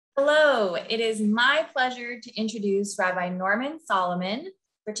Hello, it is my pleasure to introduce Rabbi Norman Solomon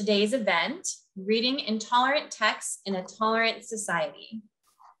for today's event, Reading Intolerant Texts in a Tolerant Society.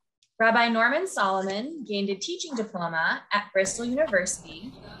 Rabbi Norman Solomon gained a teaching diploma at Bristol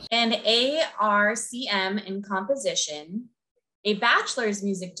University, an ARCM in composition, a bachelor's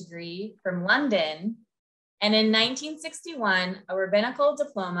music degree from London, and in 1961, a rabbinical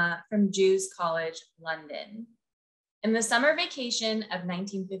diploma from Jews College, London. In the summer vacation of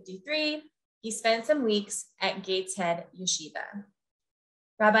 1953, he spent some weeks at Gateshead Yeshiva.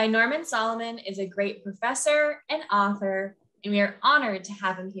 Rabbi Norman Solomon is a great professor and author, and we are honored to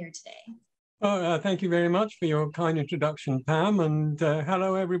have him here today. Thank you very much for your kind introduction, Pam, and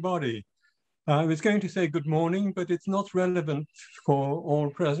hello, everybody. I was going to say good morning, but it's not relevant for all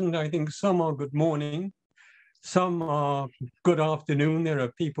present. I think some are good morning, some are good afternoon. There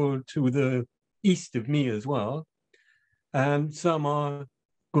are people to the east of me as well, and some are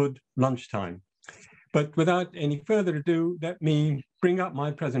good lunchtime. But without any further ado, let me bring up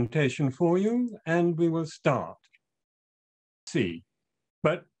my presentation for you, and we will start.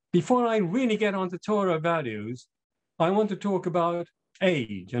 But before I really get on to Torah values, I want to talk about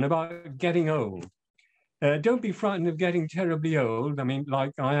age and about getting old. Don't be frightened of getting terribly old, I mean,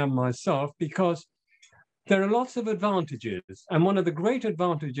 like I am myself, because there are lots of advantages. And one of the great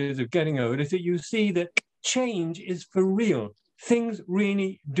advantages of getting old is that you see that change is for real. Things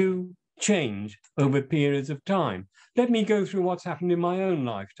really do change over periods of time. Let me go through what's happened in my own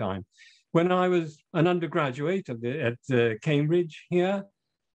lifetime. When I was an undergraduate at Cambridge here,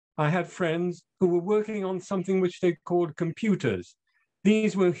 I had friends who were working on something which they called computers.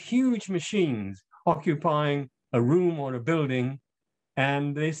 These were huge machines occupying a room or a building,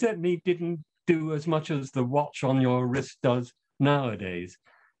 and they certainly didn't do as much as the watch on your wrist does nowadays.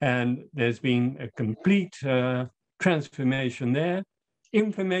 And there's been a complete transformation there.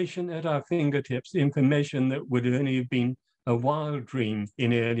 Information at our fingertips, information that would only have been a wild dream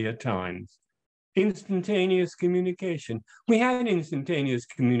in earlier times. Instantaneous communication. We had instantaneous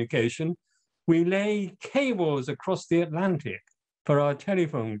communication. We lay cables across the Atlantic for our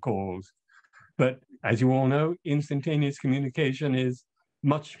telephone calls. But as you all know, instantaneous communication is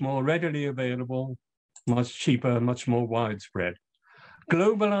much more readily available, much cheaper, much more widespread.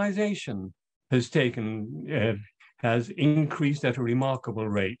 Globalization has increased at a remarkable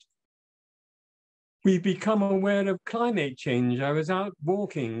rate. We've become aware of climate change. I was out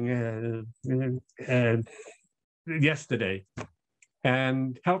walking yesterday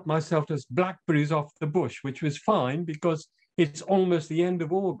and helped myself to blackberries off the bush, which was fine because it's almost the end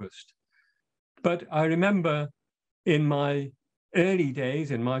of August. But I remember in my early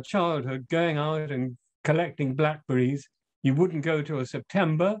days, in my childhood, going out and collecting blackberries. You wouldn't go till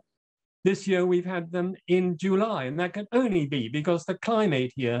September. This year we've had them in July, and that can only be because the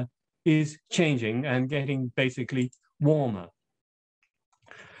climate here is changing and getting basically warmer.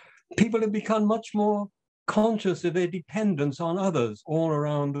 People have become much more conscious of their dependence on others all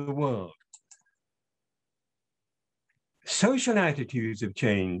around the world. Social attitudes have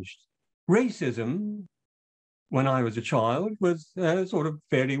changed. Racism, when I was a child, was sort of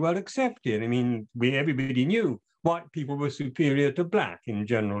fairly well accepted. I mean, everybody knew white people were superior to black in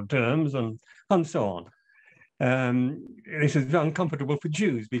general terms, and so on. This is uncomfortable for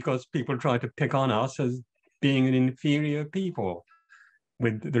Jews because people try to pick on us as being an inferior people,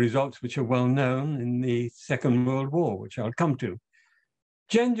 with the results which are well known in the Second World War, which I'll come to.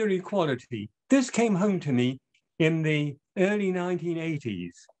 Gender equality. This came home to me in the early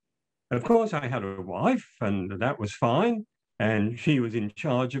 1980s. Of course, I had a wife, and that was fine, and she was in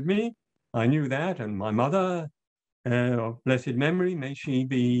charge of me. I knew that, and my mother, of blessed memory, may she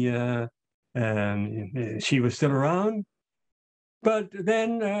be, she was still around. But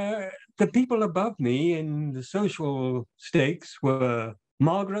then the people above me in the social stakes were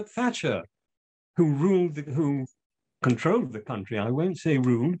Margaret Thatcher, who controlled the country. I won't say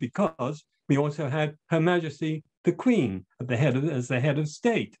ruled, because we also had Her Majesty the Queen as the head of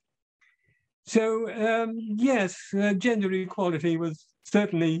state. So yes, gender equality was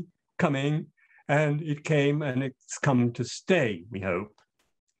certainly coming, and it came, and it's come to stay, we hope.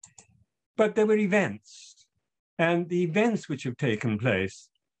 But there were events, and the events which have taken place,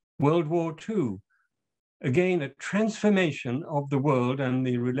 World War II, again, a transformation of the world and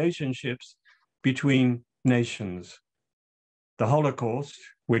the relationships between nations. The Holocaust,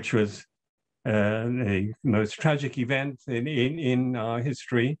 which was the most tragic event in our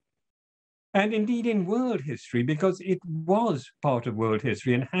history, and indeed in world history, because it was part of world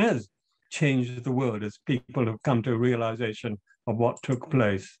history and has changed the world as people have come to a realization of what took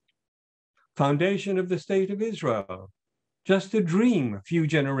place. Foundation of the State of Israel, just a dream a few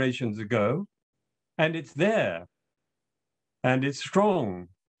generations ago, and it's there, and it's strong.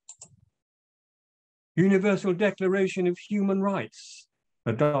 Universal Declaration of Human Rights,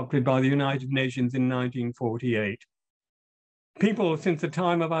 adopted by the United Nations in 1948. People since the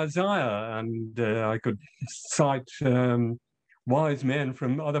time of Isaiah, and I could cite wise men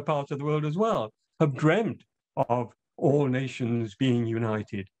from other parts of the world as well, have dreamt of all nations being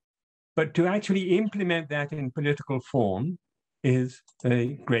united. But to actually implement that in political form is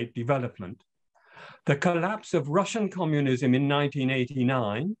a great development. The collapse of Russian communism in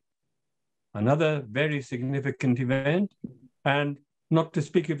 1989, another very significant event, and not to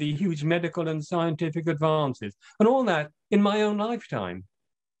speak of the huge medical and scientific advances, and all that in my own lifetime.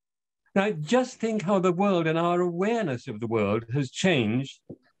 Now, just think how the world and our awareness of the world has changed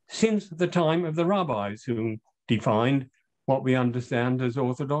since the time of the rabbis who defined what we understand as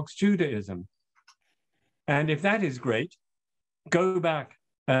Orthodox Judaism. And if that is great, go back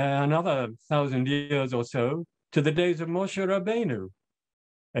another 1,000 years or so to the days of Moshe Rabbeinu,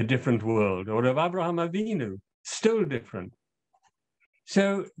 a different world, or of Abraham Avinu, still different.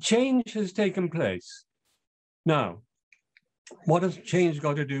 So change has taken place. Now, what has change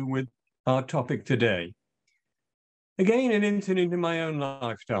got to do with our topic today? Again, an incident in my own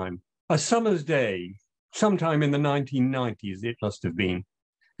lifetime. A summer's day, sometime in the 1990s, it must have been,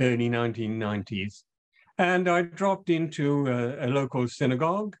 early 1990s. And I dropped into a local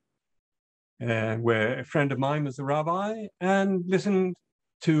synagogue where a friend of mine was a rabbi, and listened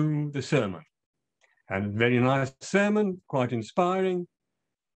to the sermon. And very nice sermon, quite inspiring.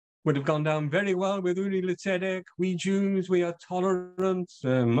 Would have gone down very well with Uri L'Tzedek. We Jews, we are tolerant,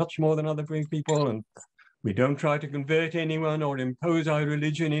 much more than other Greek people, and we don't try to convert anyone or impose our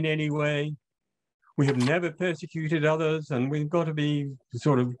religion in any way. We have never persecuted others, and we've got to be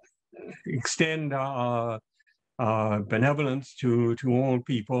sort of extend our benevolence to all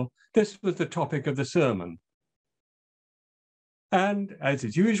people. This was the topic of the sermon. And as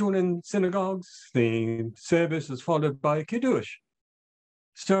is usual in synagogues, the service was followed by a kiddush.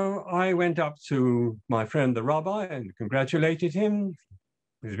 So I went up to my friend, the rabbi, and congratulated him.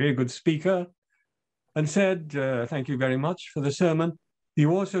 He was a very good speaker, and said, thank you very much for the sermon.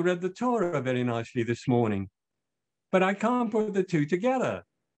 You also read the Torah very nicely this morning. But I can't put the two together,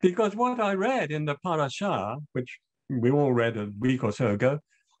 because what I read in the parasha, which we all read a week or so ago,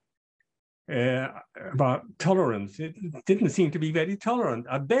 about tolerance, it didn't seem to be very tolerant.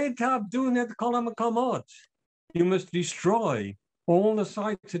 You must destroy all the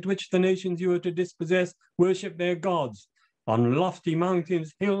sites at which the nations you are to dispossess worship their gods, on lofty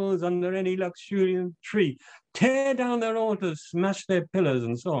mountains, hills, under any luxuriant tree. Tear down their altars, smash their pillars,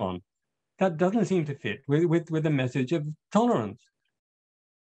 and so on. That doesn't seem to fit with the message of tolerance.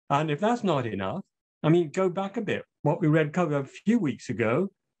 And if that's not enough, I mean, go back a bit. What we read a few weeks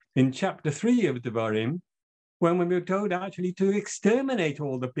ago in chapter 3 of Devarim, when we were told actually to exterminate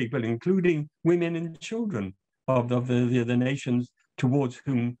all the people, including women and children of the nations towards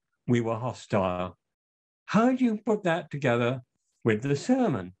whom we were hostile. How do you put that together with the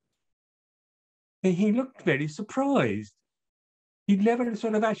sermon? And he looked very surprised. He'd never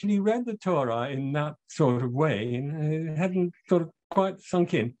sort of actually read the Torah in that sort of way, and it hadn't sort of quite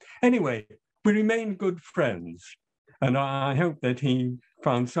sunk in. Anyway, we remained good friends, and I hope that he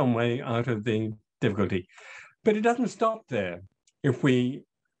found some way out of the difficulty. But it doesn't stop there. If we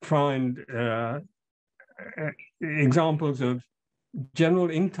find examples of general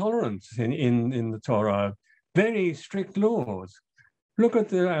intolerance in the Torah, very strict laws. Look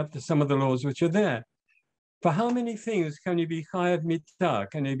at some of the laws which are there. For how many things can you be chayav mitah?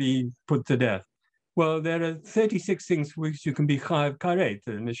 Can you be put to death? Well, there are 36 things which you can be chayav karet,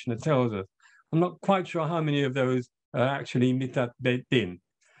 the Mishnah tells us. I'm not quite sure how many of those are actually mitat beit din.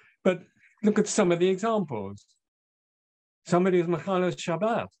 But look at some of the examples. Somebody is machal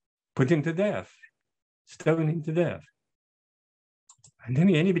Shabbat, put him to death, stone him to death. I don't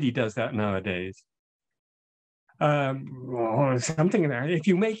think anybody does that nowadays. Or something like that. If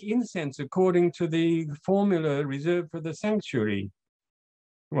you make incense according to the formula reserved for the sanctuary,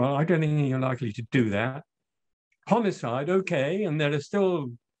 well, I don't think you're likely to do that. Homicide, okay, and there are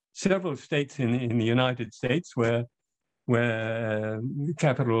still several states in the United States where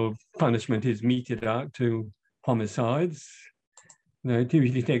capital punishment is meted out to homicides. It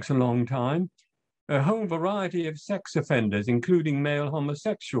usually takes a long time. A whole variety of sex offenders, including male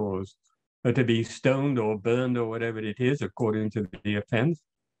homosexuals, are to be stoned or burned or whatever it is, according to the offense,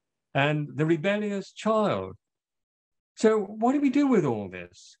 and the rebellious child. So what do we do with all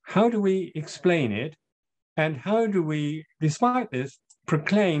this? How do we explain it? And how do we, despite this,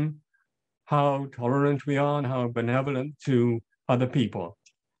 proclaim how tolerant we are and how benevolent to other people.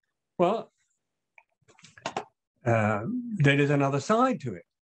 Well, there is another side to it.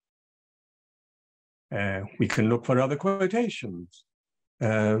 We can look for other quotations.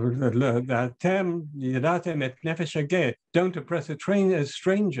 Don't oppress a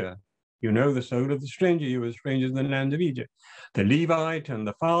stranger. You know the soul of the stranger, you are strangers in the land of Egypt. The Levite and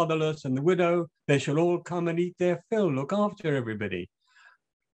the fatherless and the widow, they shall all come and eat their fill, look after everybody.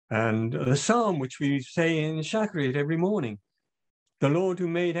 And the psalm, which we say in Shavuot every morning, the Lord who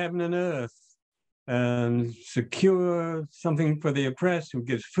made heaven and earth, and secure something for the oppressed, who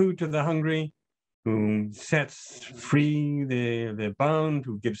gives food to the hungry, who sets free the bound,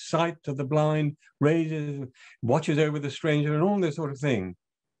 who gives sight to the blind, watches over the stranger, and all this sort of thing.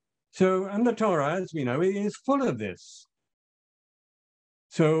 So, and the Torah, as we know, is full of this.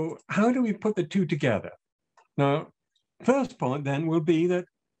 So how do we put the two together? Now, first point then will be that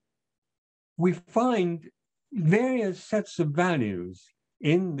we find various sets of values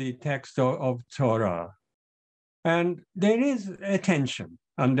in the text of Torah. And there is a tension,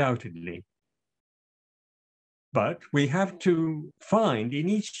 undoubtedly. But we have to find in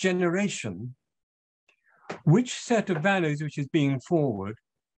each generation which set of values which is being forward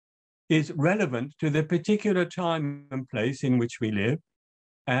is relevant to the particular time and place in which we live,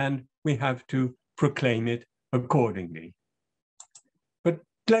 and we have to proclaim it accordingly. But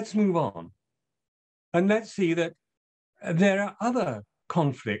let's move on. And let's see that there are other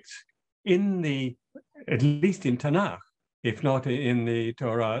conflicts in at least in Tanakh, if not in the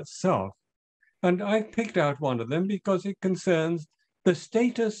Torah itself. And I've picked out one of them because it concerns the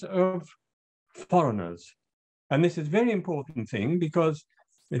status of foreigners. And this is a very important thing because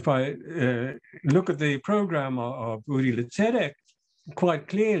if I look at the program of Uri L'Tzedek, quite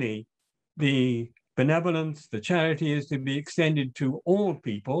clearly the benevolence, the charity is to be extended to all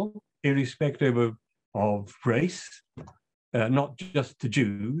people, irrespective of race, not just to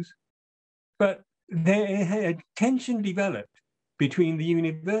Jews. But there had tension developed between the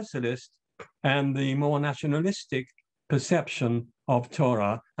universalist and the more nationalistic perception of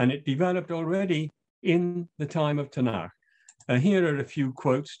Torah, and it developed already in the time of Tanakh. Here are a few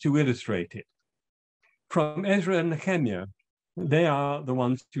quotes to illustrate it. From Ezra and Nehemiah, they are the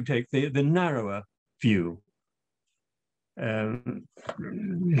ones who take the narrower view. Random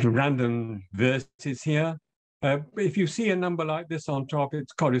verses here. If you see a number like this on top,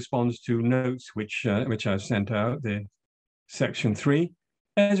 it corresponds to notes which I've sent out, the section 3.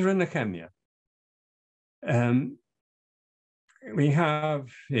 Ezra and Nehemiah. We have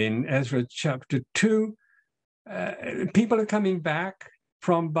in Ezra chapter 2, people are coming back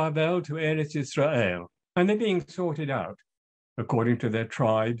from Babel to Eretz Israel, and they're being sorted out according to their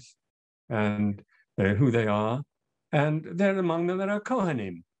tribes and who they are. And there among them there are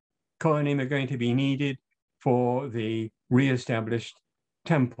Kohanim. Kohanim are going to be needed for the re-established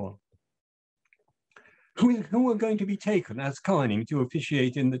temple. Who are going to be taken as Kohanim to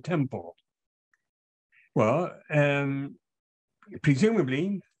officiate in the temple? Well,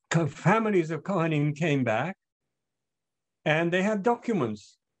 presumably, families of Kohanim came back and they had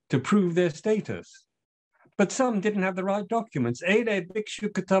documents to prove their status. But some didn't have the right documents.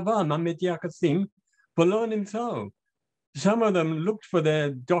 Some of them looked for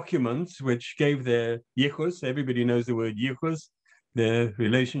their documents, which gave their yichus. Everybody knows the word yichus. Their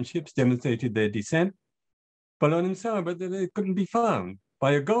relationships demonstrated their descent. But they couldn't be found.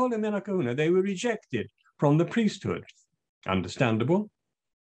 By a goal and then a kahuna, they were rejected from the priesthood. Understandable.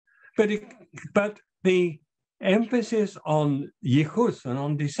 But the emphasis on yichus and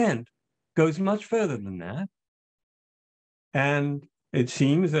on descent goes much further than that. And it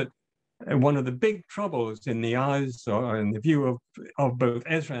seems that one of the big troubles in the eyes or in the view of both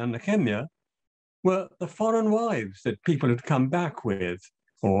Ezra and Nehemiah were the foreign wives that people had come back with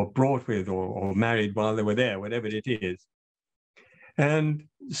or brought with or married while they were there, whatever it is. And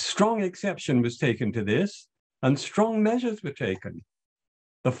strong exception was taken to this, and strong measures were taken.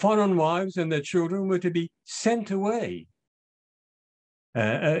 The foreign wives and their children were to be sent away.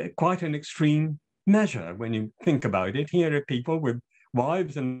 Quite an extreme measure when you think about it. Here are people with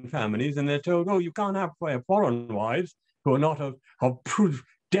wives and families, and they're told, oh, you can't have foreign wives who are not of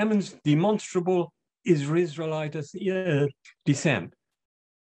demonstrable Israelite descent.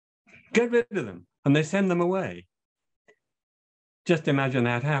 Get rid of them, and they send them away. Just imagine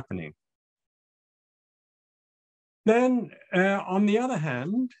that happening. Then, on the other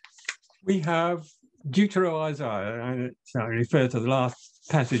hand, we have Deutero-Isaiah, I refer to the last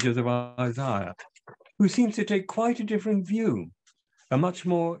passages of Isaiah, who seems to take quite a different view, a much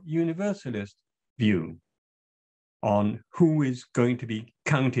more universalist view on who is going to be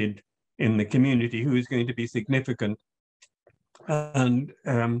counted in the community who is going to be significant. And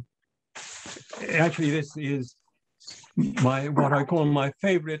actually, this is what I call my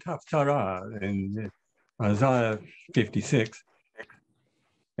favorite haftarah in Isaiah 56.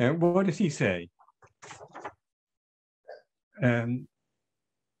 What does he say?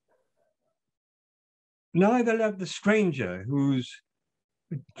 Neither let the stranger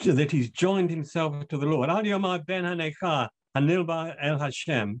that he's joined himself to the Lord. Let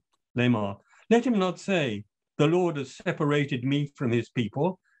him not say, the Lord has separated me from his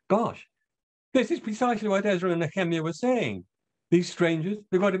people. Gosh, this is precisely what Ezra and Nehemiah were saying. These strangers,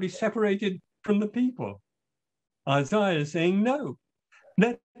 they've got to be separated from the people. Isaiah is saying, no,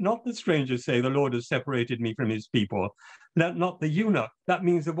 let not the stranger say, the Lord has separated me from his people. Let not the eunuch, that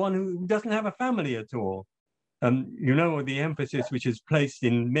means the one who doesn't have a family at all. You know, the emphasis which is placed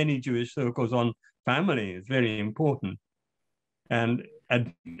in many Jewish circles on family is very important. And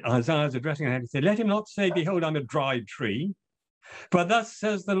Isaiah is addressing that. He said, let him not say, behold, I'm a dried tree. For thus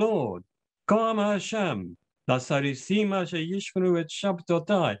says the Lord, thus says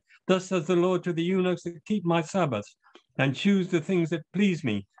the Lord to the eunuchs that keep my Sabbaths and choose the things that please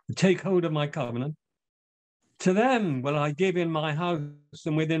me, to take hold of my covenant. To them will I give in my house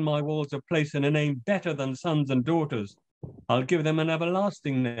and within my walls a place and a name better than sons and daughters. I'll give them an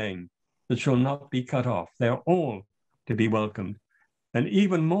everlasting name that shall not be cut off. They're all to be welcomed. And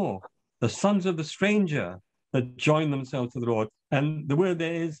even more, the sons of the stranger that join themselves to the Lord. And the word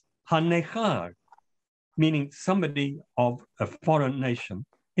there is hanechar, meaning somebody of a foreign nation.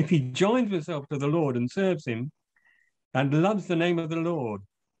 If he joins himself to the Lord and serves him and loves the name of the Lord,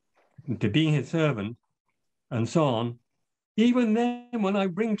 to be his servant, and so on, even then when I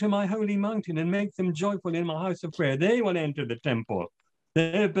bring to my holy mountain and make them joyful in my house of prayer, they will enter the temple.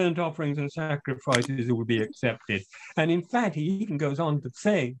 Their burnt offerings and sacrifices will be accepted. And in fact, he even goes on to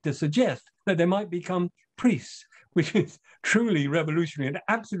suggest that they might become priests, which is truly revolutionary and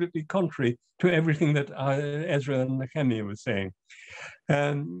absolutely contrary to everything that Ezra and Nehemiah were saying.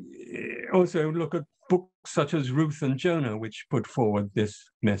 Also look at books such as Ruth and Jonah, which put forward this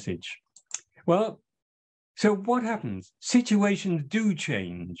message. Well, so what happens? Situations do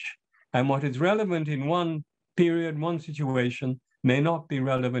change. And what is relevant in one period, one situation, may not be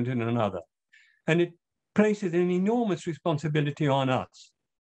relevant in another. And it places an enormous responsibility on us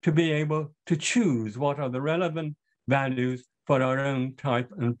to be able to choose what are the relevant values for our own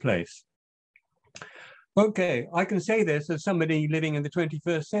type and place. Okay, I can say this as somebody living in the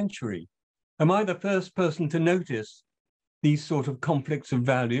 21st century. Am I the first person to notice these sort of conflicts of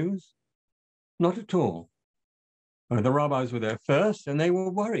values? Not at all. The rabbis were there first and they were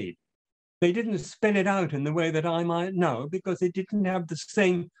worried. They didn't spell it out in the way that I might know because they didn't have the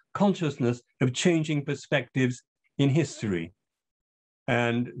same consciousness of changing perspectives in history.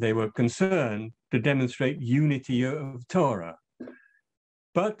 And they were concerned to demonstrate unity of Torah.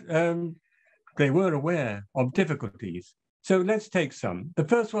 But they were aware of difficulties. So let's take some. The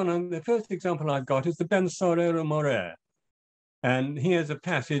first example I've got is the Ben Sorer Moreh. And here's a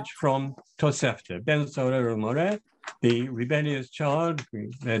passage from Tosefta, Ben Sorer Moreh, the rebellious child,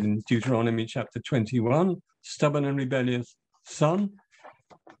 we read in Deuteronomy chapter 21, stubborn and rebellious son.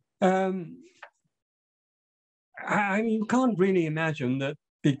 I mean, you can't really imagine that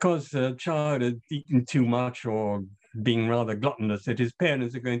because a child has eaten too much or being rather gluttonous, that his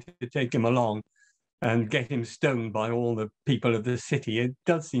parents are going to take him along and get him stoned by all the people of the city. It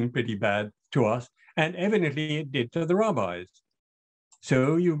does seem pretty bad to us, and evidently it did to the rabbis.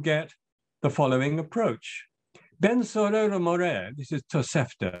 So you get the following approach. Ben Sorer Moreh, this is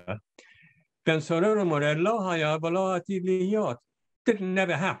Tosefta, Ben Sorer Moreh, lo haya v'lo atid liyot. Didn't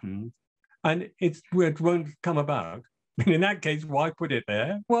never happen, and it won't come about. And in that case, why put it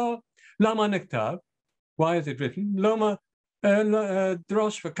there? Well, lama nektav, why is it written? Loma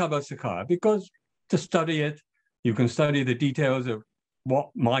drosh v'kabel sekar, because to study it, you can study the details of what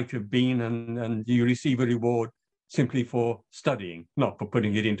might have been, and you receive a reward simply for studying, not for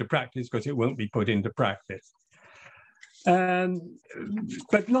putting it into practice, because it won't be put into practice.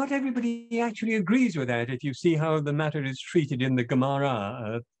 But not everybody actually agrees with that if you see how the matter is treated in the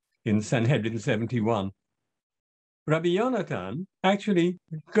Gemara in Sanhedrin 71. Rabbi Yonatan actually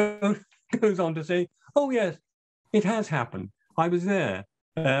goes on to say, oh yes, it has happened. I was there.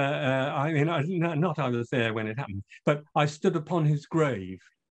 I mean, not I was there when it happened, but I stood upon his grave.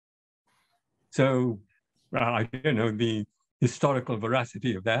 So I don't know the historical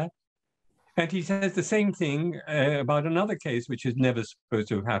veracity of that. And he says the same thing about another case which is never supposed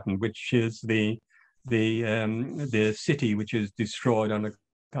to have happened, which is the city which is destroyed on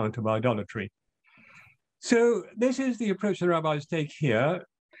account of idolatry. So this is the approach the rabbis take here.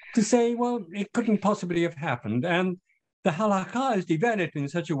 to say, well, it couldn't possibly have happened. And the halakha is developed in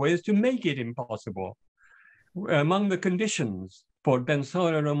such a way as to make it impossible. Among the conditions for Ben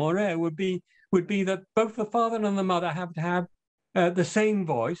Sorer or Moreh would be that both the father and the mother have to have the same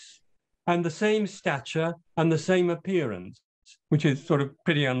voice and the same stature and the same appearance, which is sort of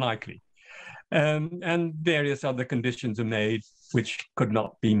pretty unlikely. And various other conditions are made which could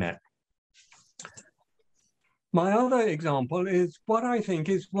not be met. My other example is what I think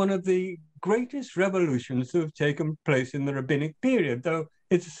is one of the greatest revolutions that have taken place in the rabbinic period, though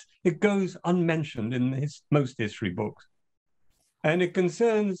it goes unmentioned in most history books. And it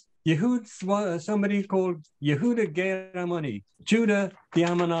concerns somebody called Yehuda Ger Ammoni, Judah the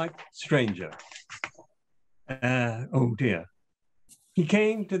Ammonite stranger. Oh dear. He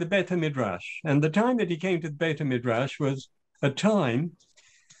came to the Beit HaMidrash, and the time that he came to the Beit HaMidrash was a time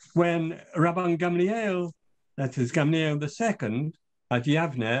when Rabban Gamliel, that is Gamliel II, at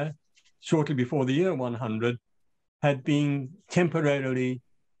Yavne, shortly before the year 100, had been temporarily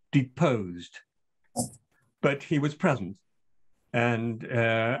deposed. But he was present. And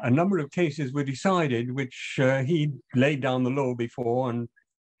a number of cases were decided, which he laid down the law before, and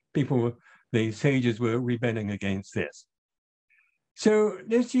the sages were rebelling against this. So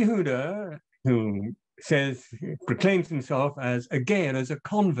this Yehuda, who proclaims himself as a ger, as a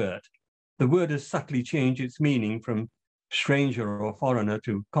convert, the word has subtly changed its meaning from stranger or foreigner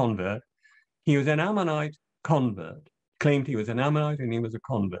to convert. He was an Ammonite convert, claimed he was an Ammonite and he was a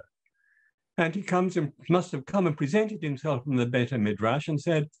convert. And he must have come and presented himself in the Beit HaMidrash and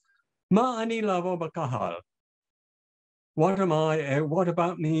said, Ma ani lavo b'kahal. What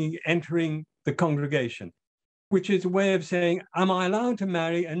about me entering the congregation? Which is a way of saying, am I allowed to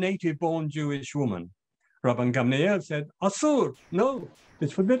marry a native-born Jewish woman? Rabban Gamliel said, Asur, no,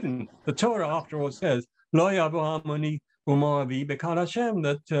 it's forbidden. The Torah, after all, says, Lo yavu Ammoni u'Moavi b'kal Hashem,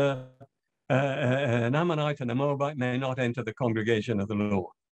 that an Ammonite and a Moabite may not enter the congregation of the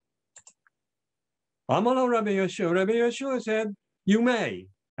Lord. Amalo Rabbi Yeshua. Rabbi Yeshua said, you may.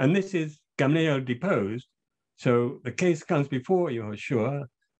 And this is Gamliel deposed. So the case comes before Yeshua,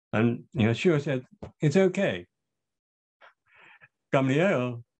 and Yeshua said, it's okay.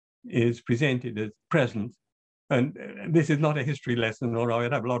 Gamliel is presented as present, and this is not a history lesson, or I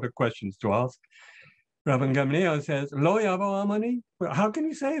would have a lot of questions to ask. Rabban Gamliel says, Lo yavo Ammoni? Well, how can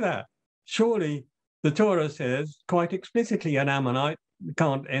you say that? Surely the Torah says quite explicitly an Ammonite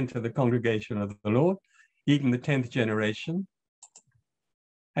can't enter the congregation of the Lord, even the 10th generation.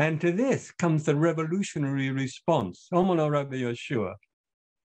 And to this comes the revolutionary response. Omolo Rabbi Yeshua.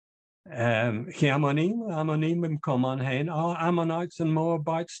 Ammonim are Ammonites and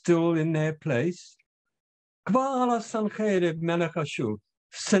Moabites still in their place?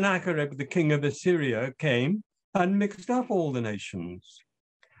 Sennacherib, the king of Assyria, came and mixed up all the nations.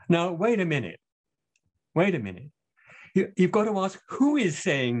 Now, wait a minute. You've got to ask who is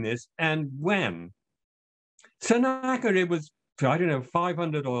saying this and when. Sennacherib was,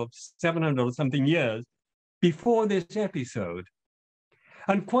 500 or 700 or something years before this episode.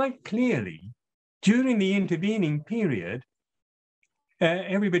 And quite clearly, during the intervening period,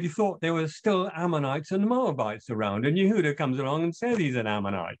 everybody thought there were still Ammonites and Moabites around, and Yehuda comes along and says he's an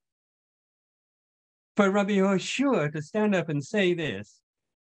Ammonite. For Rabbi Yeshua to stand up and say this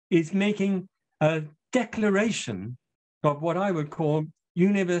is making a declaration of what I would call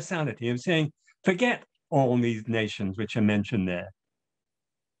universality, of saying, forget all these nations which are mentioned there.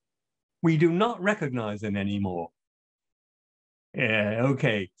 We do not recognize them anymore.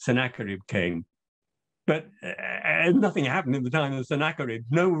 Okay, Sennacherib came, but nothing happened in the time of Sennacherib.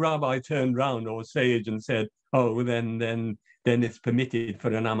 No rabbi turned round or sage and said, oh, then it's permitted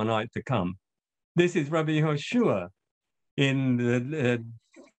for an Ammonite to come. This is Rabbi Yeshua in the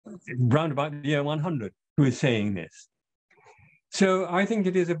round about the year 100 who is saying this. So I think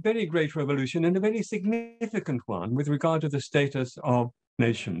it is a very great revolution and a very significant one with regard to the status of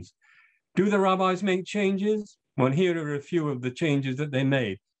nations. Do the rabbis make changes? Well, here are a few of the changes that they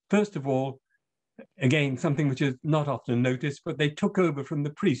made. First of all, again, something which is not often noticed, but they took over from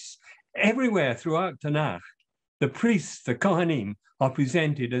the priests. Everywhere throughout Tanakh, the priests, the Kohanim, are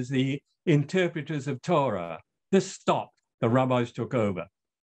presented as the interpreters of Torah. This stopped. The rabbis took over.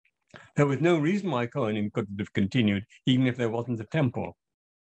 There was no reason why Kohanim couldn't have continued, even if there wasn't a temple.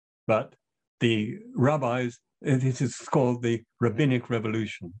 But the rabbis, this is called the rabbinic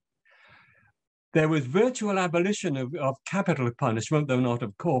revolution. There was virtual abolition of capital punishment, though not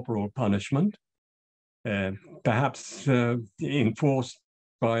of corporal punishment, perhaps enforced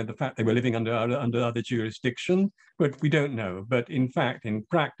by the fact they were living under other jurisdictions, but we don't know. But in fact, in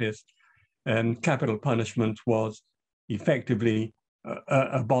practice, capital punishment was effectively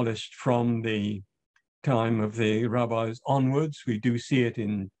abolished from the time of the rabbis onwards. We do see it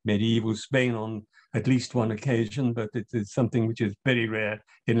in medieval Spain on at least one occasion, but it is something which is very rare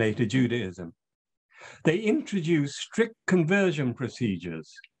in later Judaism. They introduced strict conversion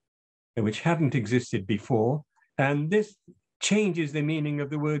procedures, which hadn't existed before, and this changes the meaning of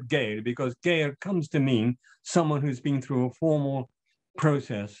the word ger, because ger comes to mean someone who's been through a formal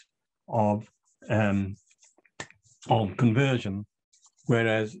process of conversion,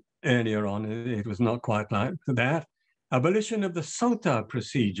 whereas earlier on it was not quite like that. Abolition of the sota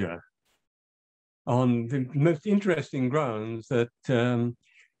procedure, on the most interesting grounds that in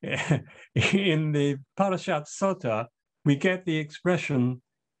the Parashat Sota, we get the expression,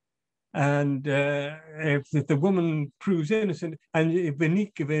 and if the woman proves innocent, and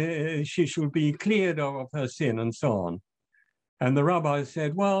if she shall be cleared of her sin, and so on. And the rabbi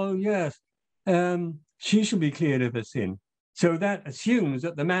said, well, yes, she shall be cleared of her sin. So that assumes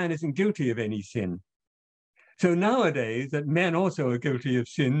that the man isn't guilty of any sin. So nowadays, that men also are guilty of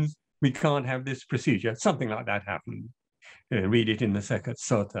sins, we can't have this procedure. Something like that happened. Read it in the Second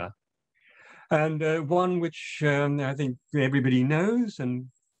Sota. And one which I think everybody knows, and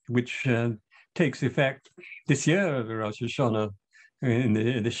which takes effect this year, the Rosh Hashanah, in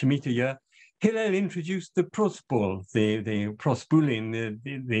the Shemitah year, Hillel introduced the prospul, the prospulin,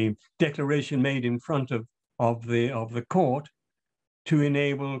 the declaration made in front of the court to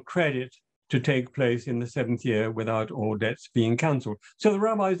enable credit to take place in the seventh year without all debts being cancelled. So the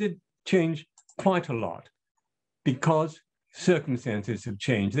rabbis did change quite a lot because circumstances have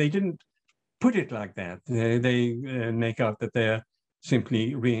changed. They didn't put it like that. They make out that they're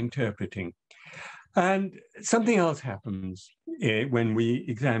simply reinterpreting. And something else happens when we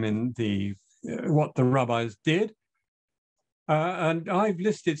examine what the rabbis did. And I've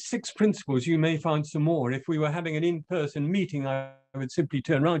listed 6 principles. You may find some more. If we were having an in-person meeting, I would simply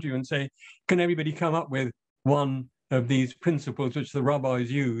turn around to you and say, can everybody come up with one of these principles which the rabbis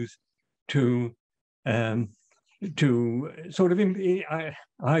use to sort of,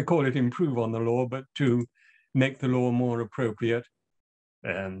 I call it improve on the law, but to make the law more appropriate.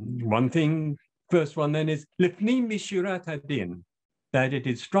 First one then is lifnim mishurat hadin, that it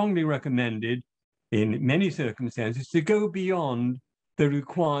is strongly recommended in many circumstances to go beyond the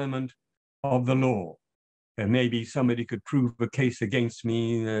requirement of the law. Maybe somebody could prove a case against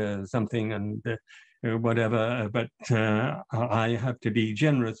me, something, and whatever, but I have to be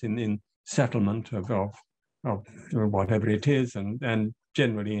generous in settlement of whatever it is, and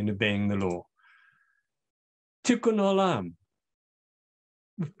generally in obeying the law. Tikkun olam.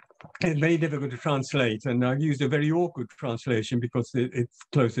 It's very difficult to translate, and I've used a very awkward translation because it's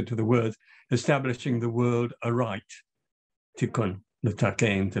closer to the words establishing the world aright. Tikkun,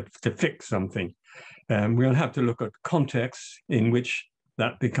 l'taken, to fix something. We'll have to look at contexts in which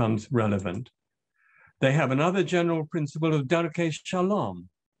that becomes relevant. They have another general principle of darkei shalom.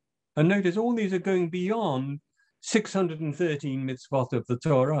 And notice all these are going beyond 613 mitzvot of the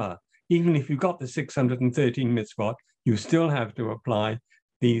Torah. Even if you've got the 613 mitzvot, you still have to apply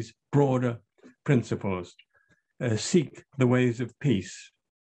these broader principles. Seek the ways of peace.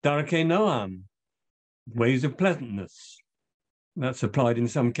 Darkei noam, ways of pleasantness. That's applied in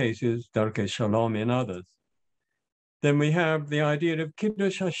some cases, darkei shalom in others. Then we have the idea of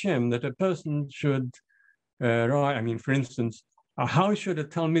kiddush Hashem, that a person should, for instance, how should a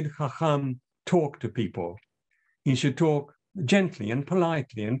Talmid Chacham talk to people? He should talk gently and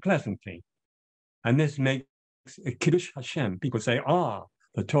politely and pleasantly. And this makes a kiddush Hashem. People say,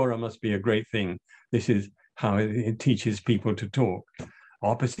 the Torah must be a great thing. This is how it teaches people to talk.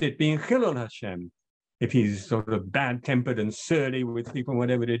 Opposite being chilul Hashem. If he's sort of bad-tempered and surly with people,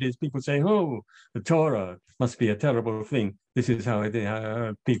 whatever it is, people say, the Torah must be a terrible thing. This is how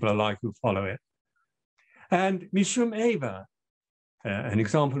people are like who follow it. And Mishum Eva, an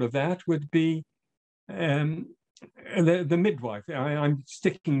example of that would be the midwife. I'm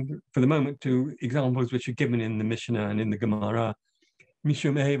sticking for the moment to examples which are given in the Mishnah and in the Gemara.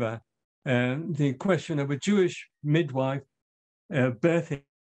 Mishum Eva, the question of a Jewish midwife birthing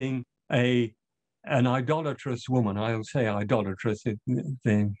an idolatrous woman. I'll say idolatrous,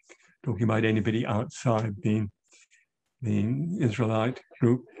 talking about anybody outside the Israelite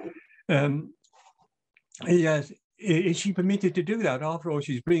group. Yes, is she permitted to do that? After all,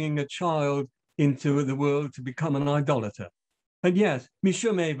 she's bringing a child into the world to become an idolater. And yes,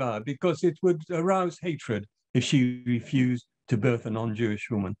 Mishum Eva, because it would arouse hatred if she refused to birth a non-Jewish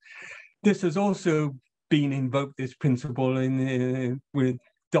woman. This has also been invoked, this principle, with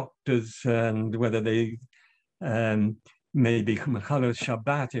doctors, and whether they may be Mechalel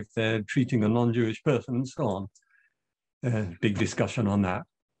Shabbat if they're treating a non-Jewish person and so on. big discussion on that.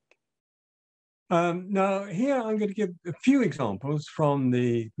 Now, here I'm going to give a few examples from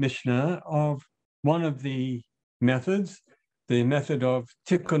the Mishnah of one of the methods, the method of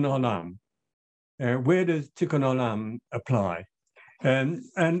tikkun olam. Where does tikkun olam apply? And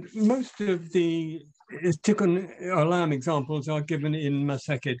most of the tikkun olam examples are given in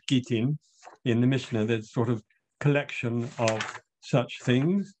Masechet Gittin, in the Mishnah. There's sort of collection of such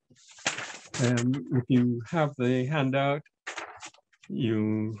things. If you have the handout,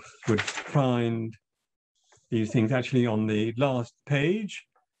 you would find these things actually on the last page.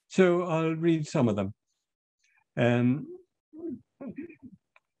 So I'll read some of them.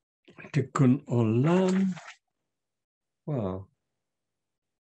 Tikkun olam. Wow.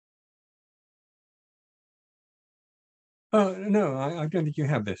 Oh, no, I don't think you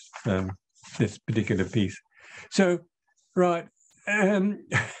have this, this particular piece. So, right,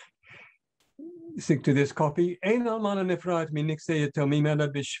 stick to this copy.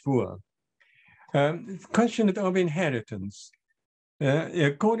 Question of inheritance.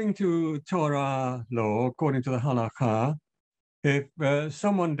 According to Torah law, according to the halakha, if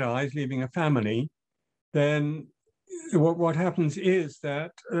someone dies leaving a family, then what happens is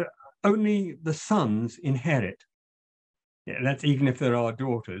that only the sons inherit. Yeah, that's even if there are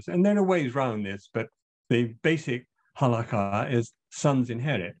daughters. And there are ways around this, but the basic halakha is sons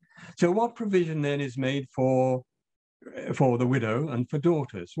inherit. So what provision then is made for the widow and for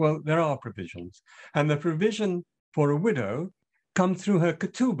daughters? Well, there are provisions. And the provision for a widow comes through her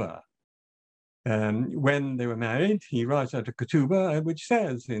ketubah. When they were married, he writes out a ketubah, which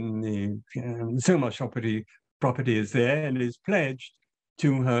says in the so much property is there and is pledged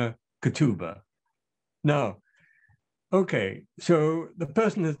to her ketubah. Now, okay, so the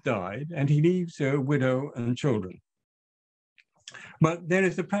person has died and he leaves a widow and children. But there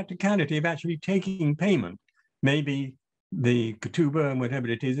is the practicality of actually taking payment. Maybe the ketubah and whatever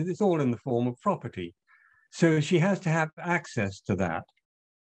it is, it's all in the form of property. So she has to have access to that.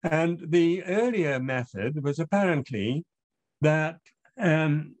 And the earlier method was apparently that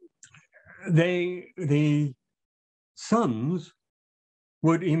the sons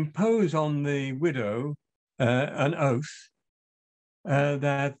would impose on the widow an oath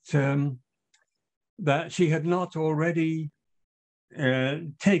that she had not already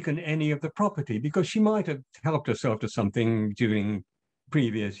taken any of the property, because she might have helped herself to something during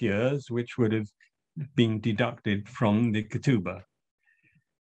previous years, which would have been deducted from the ketubah.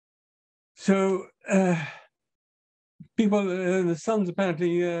 So people, the sons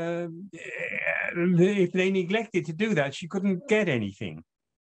apparently, if they neglected to do that, she couldn't get anything,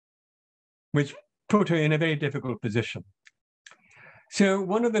 which put her in a very difficult position. So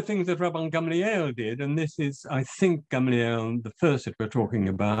one of the things that Rabbi Gamliel did, and this is, I think, Gamliel the first that we're talking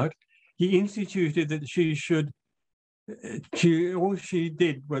about, he instituted that she should, all she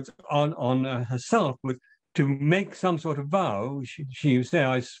did was on herself was to make some sort of vow. She would say,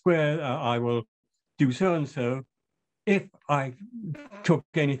 I swear I will do so and so if I took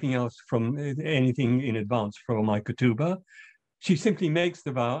anything else from anything in advance from my ketubah. She simply makes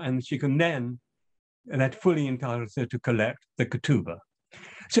the vow and she can then, that fully entitles her to collect the ketubah.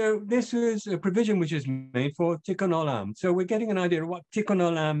 So this is a provision which is made for tikkun olam. So we're getting an idea of what tikkun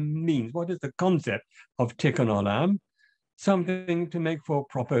olam means. What is the concept of tikkun olam? Something to make for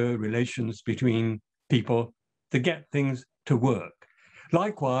proper relations between people to get things to work.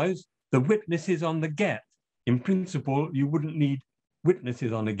 Likewise, the witnesses on the get. In principle, you wouldn't need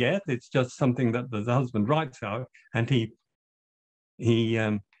witnesses on a get. It's just something that the husband writes out and he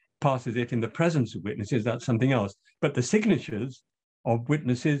passes it in the presence of witnesses. That's something else. But the signatures of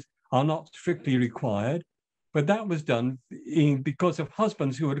witnesses are not strictly required. But that was done because of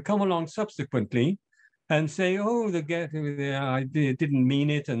husbands who would come along subsequently and say, oh, the get, I didn't mean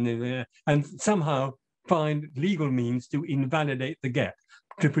it, and somehow find legal means to invalidate the get.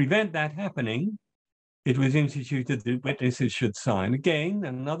 To prevent that happening, it was instituted that witnesses should sign. Again,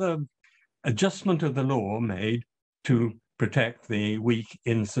 another adjustment of the law made to protect the weak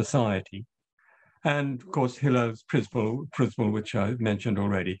in society. And of course, Hillel's principle, which I mentioned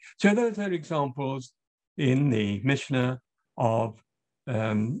already. So those are examples in the Mishnah of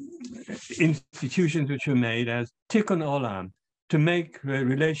institutions which were made as tikkun olam, to make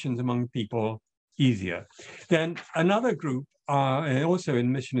relations among people easier. Then another group, also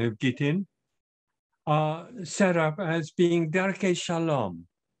in Mishnah of Gittin, are set up as being darkei shalom,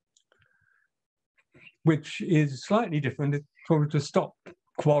 which is slightly different. It's sort of to stop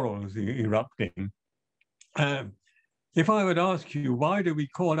quarrels erupting. If I would ask you, why do we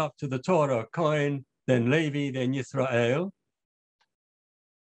call up to the Torah Cohen, then Levi, then Yisrael?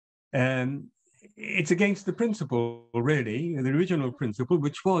 it's against the principle, really, the original principle,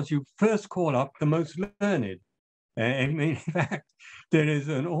 which was you first call up the most learned. In fact, there is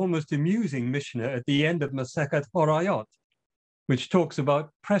an almost amusing Mishnah at the end of Masechet Horayot, which talks about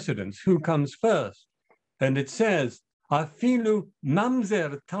precedence, who comes first. And it says, Afilu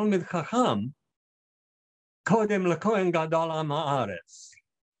mamzer talmid chacham kodem lekohen gadol ha'aretz.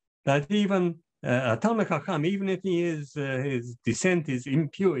 That even a talmid chacham, even if his descent is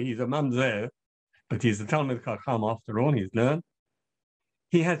impure, he's a mamzer, but he's a talmid chacham after all, he's learned.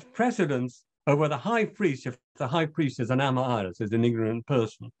 He has precedence over the high priest if the high priest is an amaretz, is an ignorant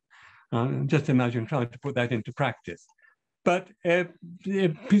person. Just imagine trying to put that into practice. But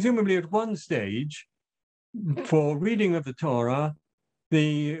presumably at one stage, for reading of the Torah,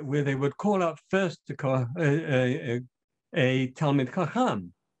 where they would call up first a Talmid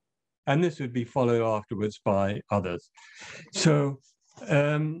Chacham, and this would be followed afterwards by others. So,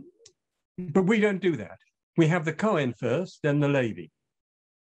 but we don't do that. We have the Kohen first, then the Levi.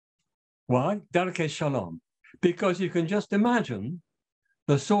 Why? Darkei Shalom. Because you can just imagine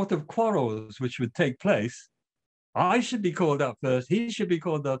the sort of quarrels which would take place. I should be called up first, he should be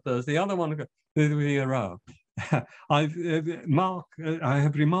called up first, the other one, there would be a row. I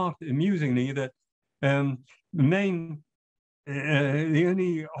have remarked amusingly that the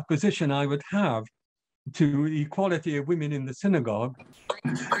only opposition I would have to equality of women in the synagogue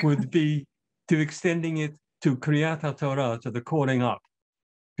would be to extending it to Kriyat HaTorah, to the calling up.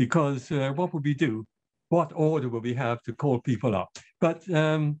 Because what would we do? What order will we have to call people up? But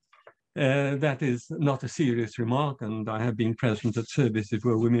that is not a serious remark, and I have been present at services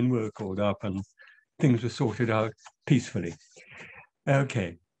where women were called up and things were sorted out peacefully.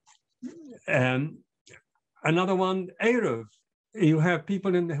 Okay. Another one, Erev. You have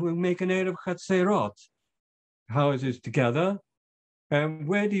people who make an Erev Chatzerot. Houses together.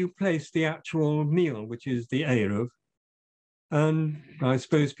 Where do you place the actual meal, which is the Erev? And I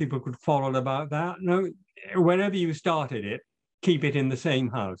suppose people could quarrel about that. No, wherever you started it, keep it in the same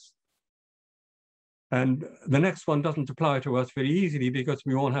house. And the next one doesn't apply to us very easily because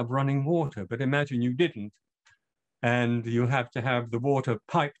we all have running water. But imagine you didn't. And you have to have the water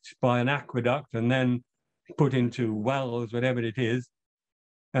piped by an aqueduct and then put into wells, whatever it is.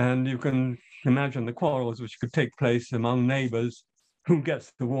 And you can imagine the quarrels which could take place among neighbors. Who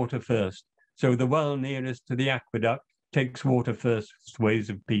gets the water first? So the well nearest to the aqueduct takes water first, ways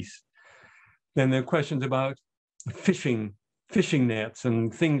of peace. Then there are questions about fishing nets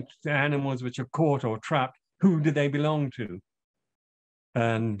and animals which are caught or trapped. Who do they belong to?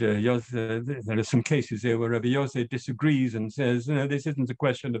 And there are some cases there where Rabbi Yosef disagrees and says, no, this isn't a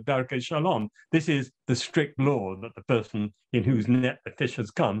question of Darkei Shalom. This is the strict law that the person in whose net the fish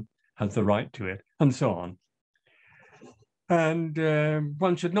has come has the right to it, and so on. And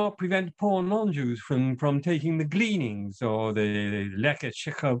one should not prevent poor non-Jews from taking the gleanings or the leket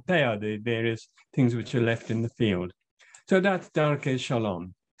shechavpeh, the various things which are left in the field. So that's Darkei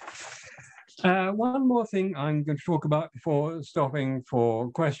Shalom. One more thing I'm going to talk about before stopping for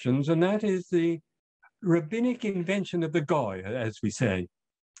questions, and that is the rabbinic invention of the goy, as we say.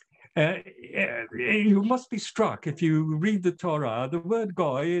 You must be struck if you read the Torah. The word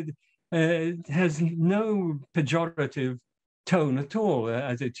goy has no pejorative tone at all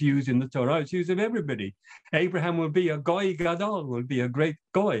as it's used in the Torah. It's used of everybody. Abraham will be a goy gadol, will be a great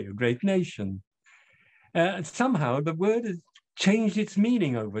goy, a great nation. Somehow the word has changed its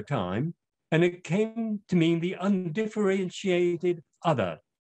meaning over time, and it came to mean the undifferentiated other.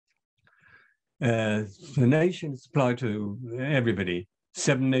 The nation is applied to everybody.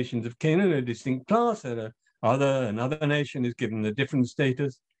 7 nations of Canaan are a distinct class, another nation is given a different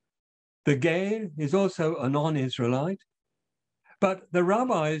status. The Ger is also a non-Israelite, but the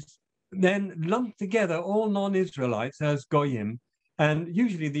rabbis then lump together all non-Israelites as goyim, and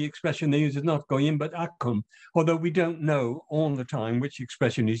usually the expression they use is not goyim, but akum, although we don't know all the time which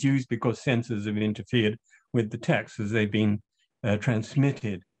expression is used because censors have interfered with the text as they've been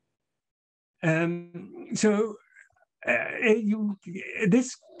transmitted.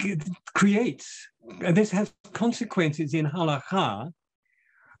 This creates, this has consequences in halakha,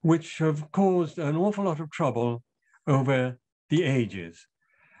 which have caused an awful lot of trouble over the ages.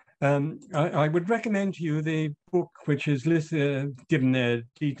 I would recommend to you the book which is listed, given their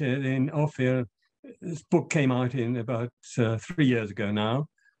detail in Ophir. This book came out in about 3 years ago now,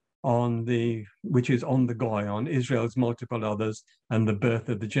 which is on the Goy, on Israel's multiple others and the birth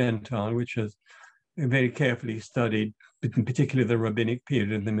of the Gentile, which has very carefully studied, in particular the rabbinic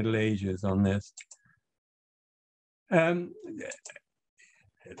period in the Middle Ages on this.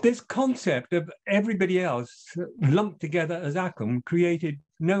 This concept of everybody else lumped together as akum created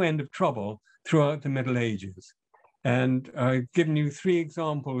no end of trouble throughout the Middle Ages. And I've given you three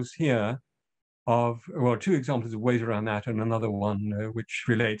examples here of, well, two examples of ways around that and another one which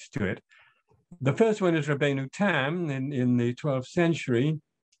relates to it. The first one is Rabbi Tam in the 12th century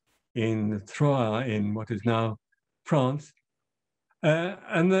in Troyes, in what is now France.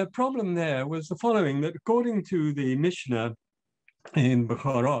 And the problem there was the following, that according to the Mishnah in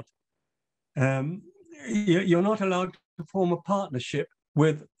Bechorot, you're not allowed to form a partnership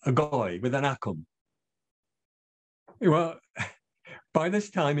with a goy, with an akum. Well, by this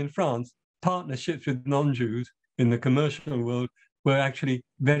time in France, partnerships with non-Jews in the commercial world were actually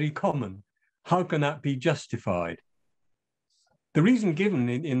very common. How can that be justified? The reason given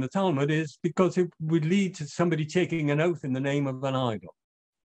in the Talmud is because it would lead to somebody taking an oath in the name of an idol.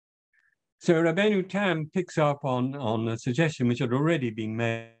 So Rabbeinu Tam picks up on a suggestion which had already been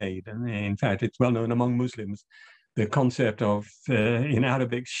made, and in fact it's well known among Muslims, the concept of, in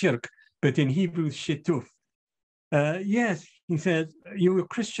Arabic, shirk, but in Hebrew, shituf. Yes, he says, your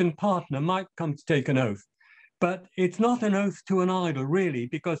Christian partner might come to take an oath, but it's not an oath to an idol, really,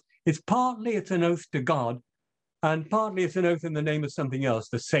 because it's an oath to God, and partly it's an oath in the name of something else,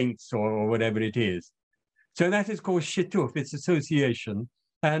 the saints or whatever it is. So that is called shituf, it's association,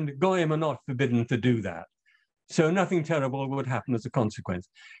 and goyim are not forbidden to do that. So nothing terrible would happen as a consequence.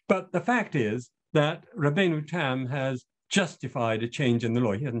 But the fact is that Rabbeinu Tam has justified a change in the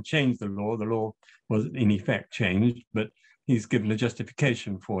law. He hasn't changed the law was in effect changed, but he's given a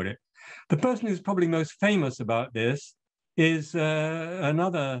justification for it. The person who's probably most famous about this is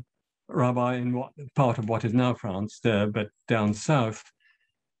another rabbi in what part of what is now France, but down south,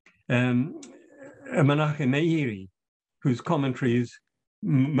 Menachem Meiri, whose commentaries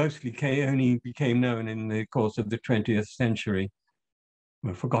mostly only became known in the course of the 20th century.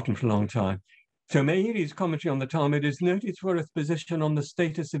 We're forgotten for a long time. So Meiri's commentary on the Talmud is noted for its position on the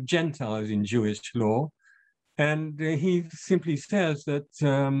status of Gentiles in Jewish law. And he simply says that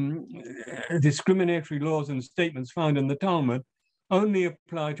discriminatory laws and statements found in the Talmud only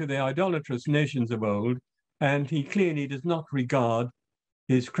apply to the idolatrous nations of old, and he clearly does not regard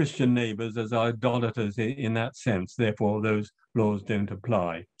his Christian neighbors as idolaters in that sense. Therefore, those laws don't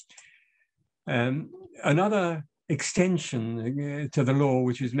apply. Another extension to the law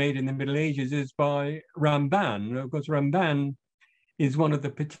which is made in the Middle Ages is by Ramban. Of course, Ramban is one of the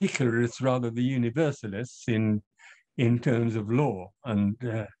particularists, rather the universalists in terms of law. And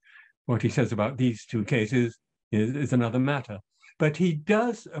what he says about these two cases is another matter. But he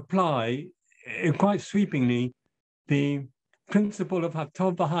does apply quite sweepingly the principle of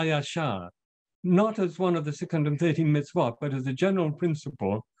Hatov v'Hayashar, not as one of the 613 mitzvot, but as a general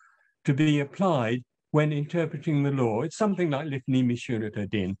principle to be applied when interpreting the law. It's something like Lifnei Mishurat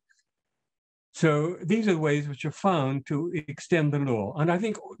Hadin. So these are the ways which are found to extend the law. And I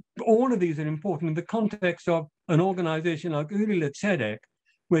think all of these are important in the context of an organization like Uri L'Tzedek,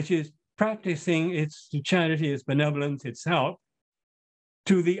 which is practicing its charity, its benevolence, its help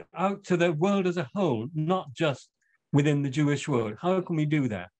to the world as a whole, not just within the Jewish world. How can we do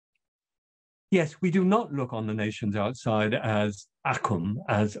that? Yes, we do not look on the nations outside as akum,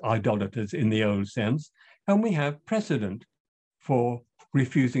 as idolaters in the old sense, and we have precedent for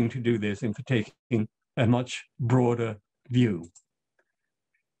refusing to do this and for taking a much broader view.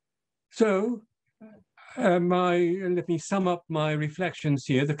 So let me sum up my reflections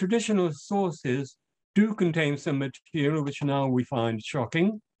here. The traditional sources do contain some material which now we find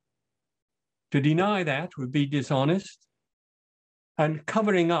shocking. To deny that would be dishonest, and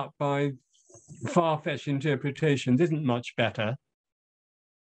covering up by far-fetched interpretations isn't much better.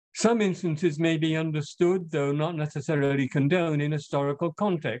 Some instances may be understood, though not necessarily condoned in historical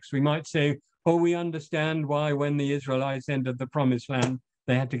context. We might say, oh, we understand why when the Israelites entered the Promised Land,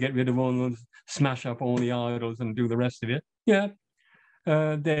 they had to get rid of all those, smash up all the idols and do the rest of it. Yeah,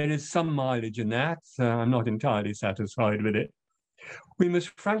 there is some mileage in that. I'm not entirely satisfied with it. We must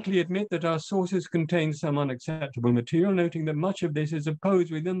frankly admit that our sources contain some unacceptable material, noting that much of this is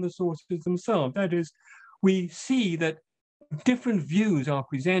opposed within the sources themselves. That is, we see that different views are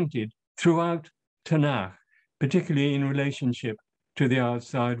presented throughout Tanakh, particularly in relationship to the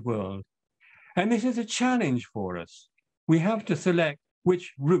outside world. And this is a challenge for us. We have to select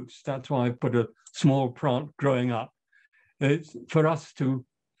which roots, that's why I put a small prompt growing up, for us to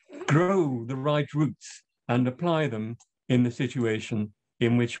grow the right roots and apply them in the situation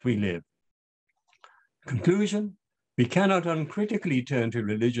in which we live. Conclusion, we cannot uncritically turn to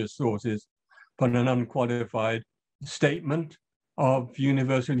religious sources for an unqualified statement of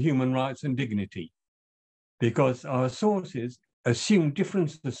universal human rights and dignity, because our sources assume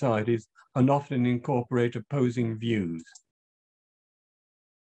different societies and often incorporate opposing views.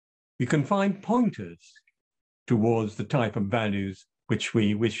 we can find pointers towards the type of values which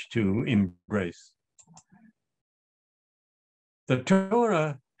we wish to embrace. The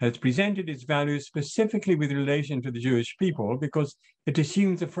Torah has presented its values specifically with relation to the Jewish people because it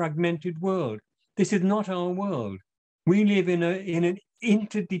assumes a fragmented world. This is not our world. We live in an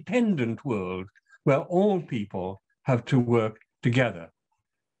interdependent world where all people have to work together.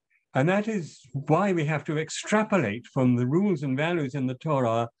 And that is why we have to extrapolate from the rules and values in the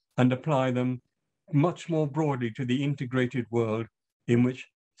Torah and apply them much more broadly to the integrated world in which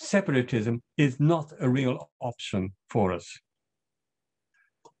separatism is not a real option for us.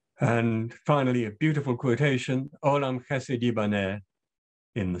 And finally, a beautiful quotation, Olam Chesed Yibaneh,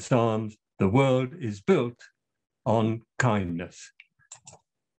 in the Psalms, the world is built on kindness.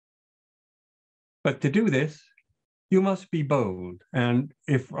 But to do this, you must be bold. And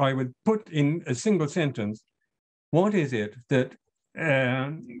if I would put in a single sentence, what is it that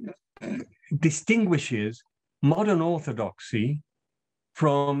distinguishes modern orthodoxy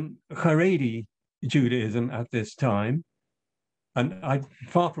from Haredi Judaism at this time? And I'm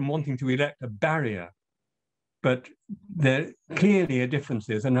far from wanting to erect a barrier, but there clearly are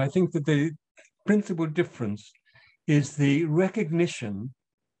differences. And I think that the principal difference is the recognition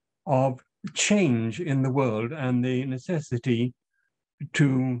of change in the world and the necessity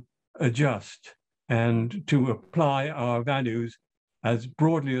to adjust and to apply our values as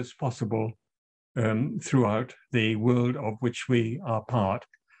broadly as possible throughout the world of which we are part.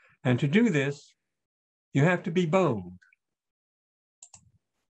 And to do this, you have to be bold.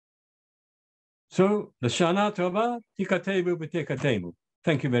 So, L'Shana Tova, Tikatevu B'Tekatemu.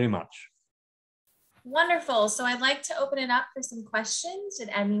 Thank you very much. Wonderful. So I'd like to open it up for some questions. Did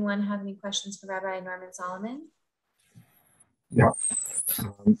anyone have any questions for Rabbi Norman Solomon? Yeah,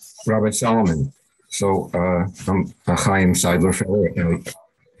 Rabbi Solomon. So I'm a Chaim Seidler fellow.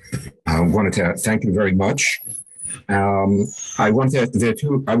 I wanted to thank you very much. I want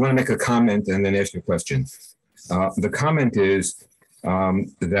to make a comment and then ask you a question. The comment is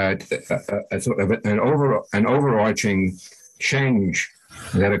that sort of an overarching change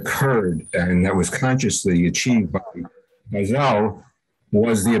that occurred and that was consciously achieved by Chazal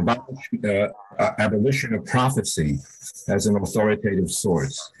was the abolition of prophecy as an authoritative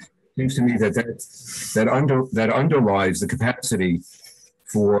source. Seems to me that underlies the capacity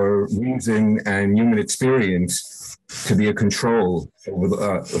for reason and human experience to be a control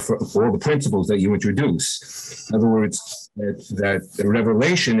over for all the principles that you introduce. In other words, that the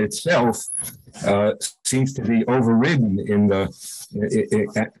revelation itself seems to be overridden in the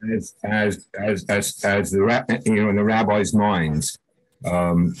as the in the rabbis' minds.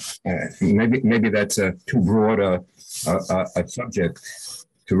 Maybe that's too broad a subject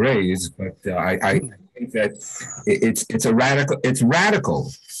to raise, but I think that it's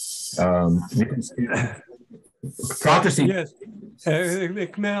radical. Prophecy. Yes.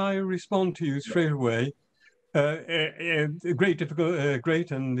 May I respond to you straight away? A great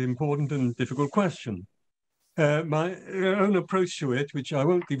and important and difficult question. My own approach to it, which I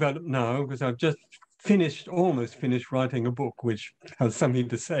won't develop now because I've just almost finished writing a book which has something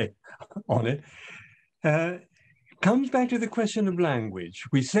to say on it, comes back to the question of language.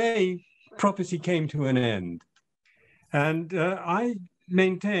 We say prophecy came to an end. And I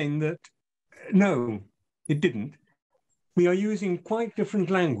maintain that no, it didn't. We are using quite different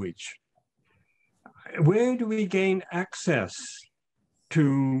language. Where do we gain access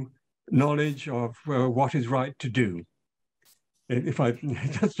to knowledge of what is right to do? If I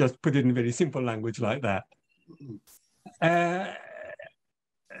just put it in very simple language like that. In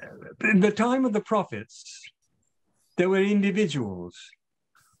the time of the prophets, there were individuals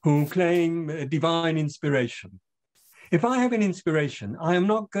who claim divine inspiration. If I have an inspiration, I am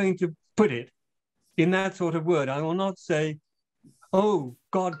not going to put it in that sort of word. I will not say, oh,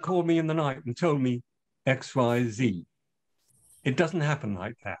 God called me in the night and told me X, Y, Z. It doesn't happen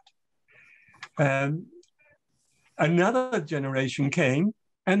like that. Another generation came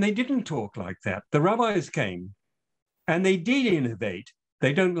and they didn't talk like that. The rabbis came and they did innovate.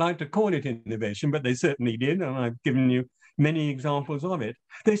 They don't like to call it innovation, but they certainly did. And I've given you many examples of it.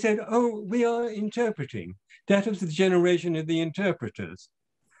 They said, oh, we are interpreting. That was the generation of the interpreters.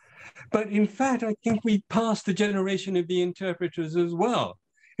 But in fact, I think we passed the generation of the interpreters as well.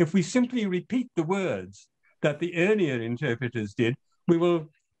 If we simply repeat the words that the earlier interpreters did, we will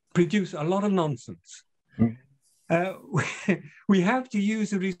produce a lot of nonsense. We have to use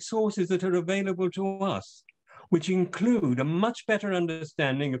the resources that are available to us, which include a much better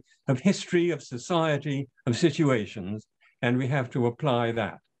understanding of history, of society, of situations, and we have to apply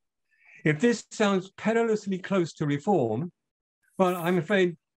that. If this sounds perilously close to reform, well, I'm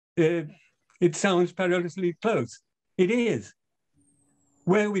afraid it sounds perilously close. It is.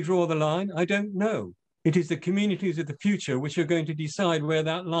 Where we draw the line, I don't know. It is the communities of the future which are going to decide where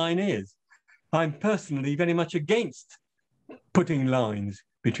that line is. I'm personally very much against putting lines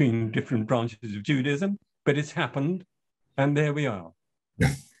between different branches of Judaism, but it's happened, and there we are.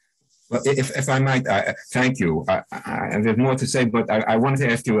 Well, if I might, thank you. There's more to say, but I wanted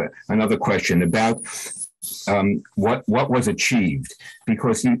to ask you another question about what was achieved,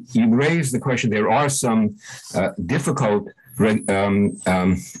 because you raised the question. There are some difficult laws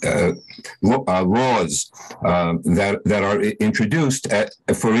that are introduced,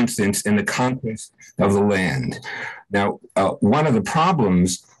 for instance, in the conquest of the land. Now, one of the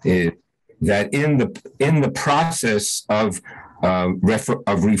problems is that in the process of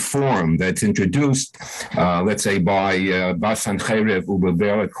reform that's introduced, let's say by Basan Cherev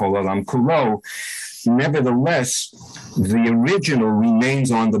Ubeveret Kol Olam Kulo, nevertheless, the original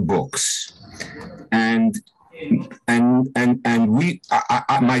remains on the books, and we,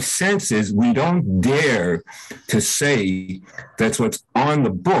 my sense is we don't dare to say that what's on the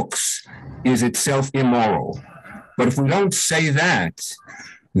books is itself immoral. But if we don't say that,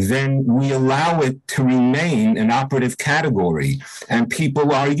 then we allow it to remain an operative category, and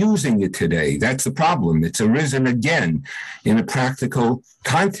people are using it today. That's the problem. It's arisen again in a practical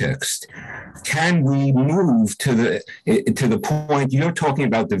context. Can we move to the point you're talking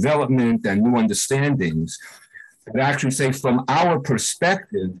about, development and new understandings, that actually say from our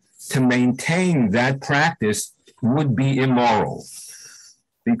perspective to maintain that practice would be immoral?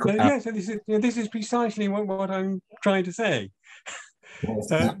 Because, yes, this is precisely what I'm trying to say.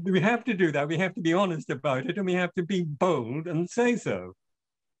 We have to do that. We have to be honest about it, and we have to be bold and say so.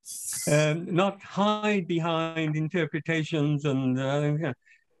 Not hide behind interpretations and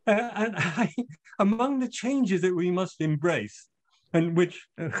among the changes that we must embrace, and which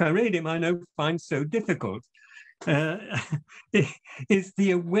Haredim I know find so difficult, is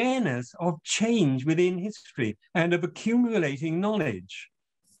the awareness of change within history and of accumulating knowledge.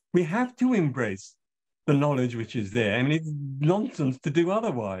 We have to embrace the knowledge which is there. I mean, it's nonsense to do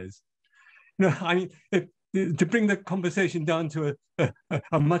otherwise. You know, I mean, to bring the conversation down to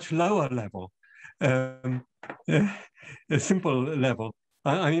a much lower level, a simple level.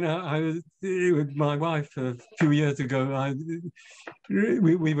 I was with my wife a few years ago.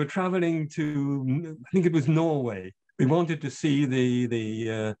 We were traveling to, I think it was Norway. We wanted to see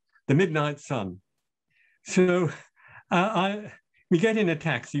the midnight sun. So we get in a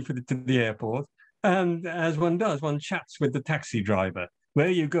taxi to the airport. And as one does, one chats with the taxi driver. Where are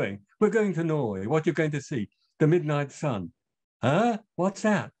you going? We're going to Norway. What are you going to see? The midnight sun. Huh? What's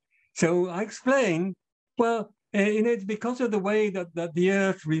that? So I explained, well, it's because of the way that the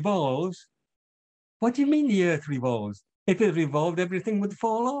earth revolves. What do you mean the earth revolves? If it revolved, everything would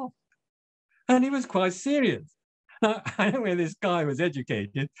fall off. And he was quite serious. Now, I know where this guy was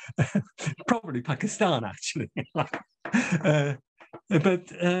educated, probably Pakistan, actually.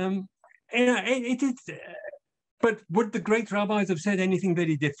 It is, but would the great rabbis have said anything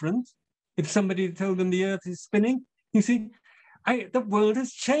very different if somebody had told them the earth is spinning? You see, the world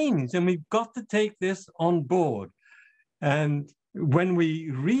has changed, and we've got to take this on board. And when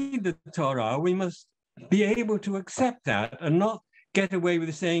we read the Torah, we must be able to accept that and not get away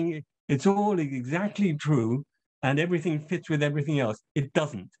with saying it's all exactly true and everything fits with everything else. It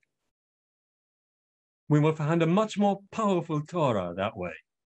doesn't. We will find a much more powerful Torah that way.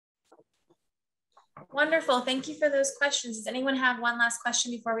 Wonderful. Thank you for those questions. Does anyone have one last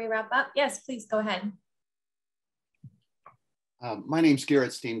question before we wrap up? Yes, please go ahead. My name's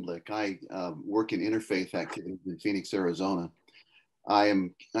Garrett Steenblick. I work in interfaith activities in Phoenix, Arizona.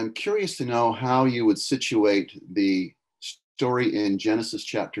 I'm curious to know how you would situate the story in Genesis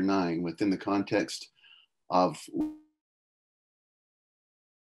chapter 9 within the context of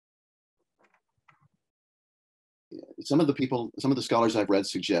some of the scholars I've read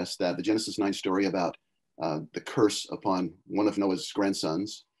suggest that the Genesis 9 story about the curse upon one of Noah's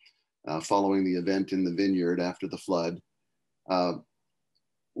grandsons following the event in the vineyard after the flood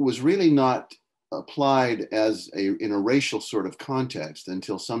was really not applied in a racial sort of context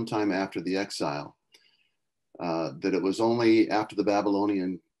until sometime after the exile. That it was only after the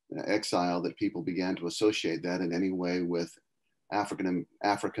Babylonian exile that people began to associate that in any way with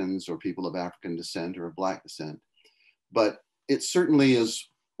Africans or people of African descent or of Black descent. But it certainly is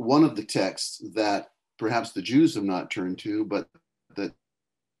one of the texts that perhaps the Jews have not turned to, but that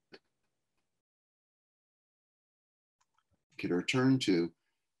could return to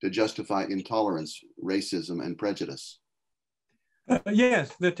justify intolerance, racism, and prejudice.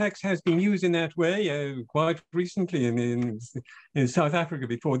 Yes, the text has been used in that way quite recently in South Africa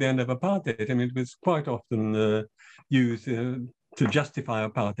before the end of apartheid. I mean, it was quite often used to justify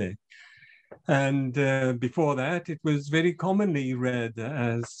apartheid. And before that, it was very commonly read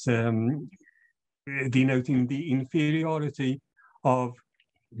as denoting the inferiority of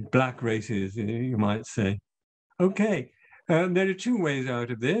black races, you might say. Okay, there are two ways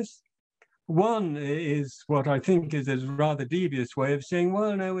out of this. One is what I think is a rather devious way of saying,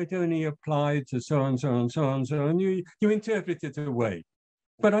 well, no, it only applied to so and so and so and so, and you interpret it away.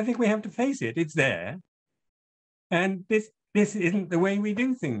 But I think we have to face it, it's there. And this isn't the way we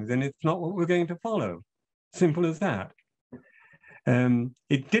do things, and it's not what we're going to follow. Simple as that.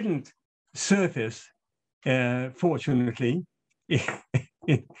 It didn't surface, fortunately,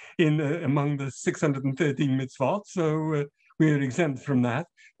 among the 613 mitzvot, so we are exempt from that.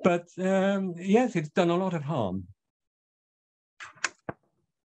 But yes, it's done a lot of harm.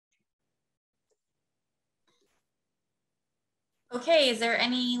 Okay, is there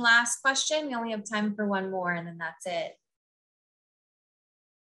any last question? We only have time for one more and then that's it.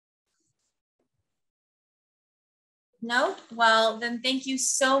 No? Well, then thank you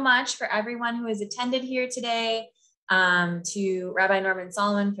so much for everyone who has attended here today, to Rabbi Norman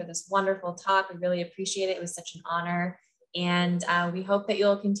Solomon for this wonderful talk. We really appreciate it. It was such an honor. And we hope that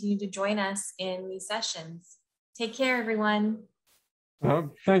you'll continue to join us in these sessions. Take care, everyone.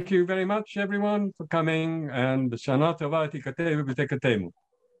 Well, thank you very much, everyone, for coming. And Shana Tova Tikateu B'Tekatemu.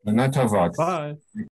 Shana Tova. Bye.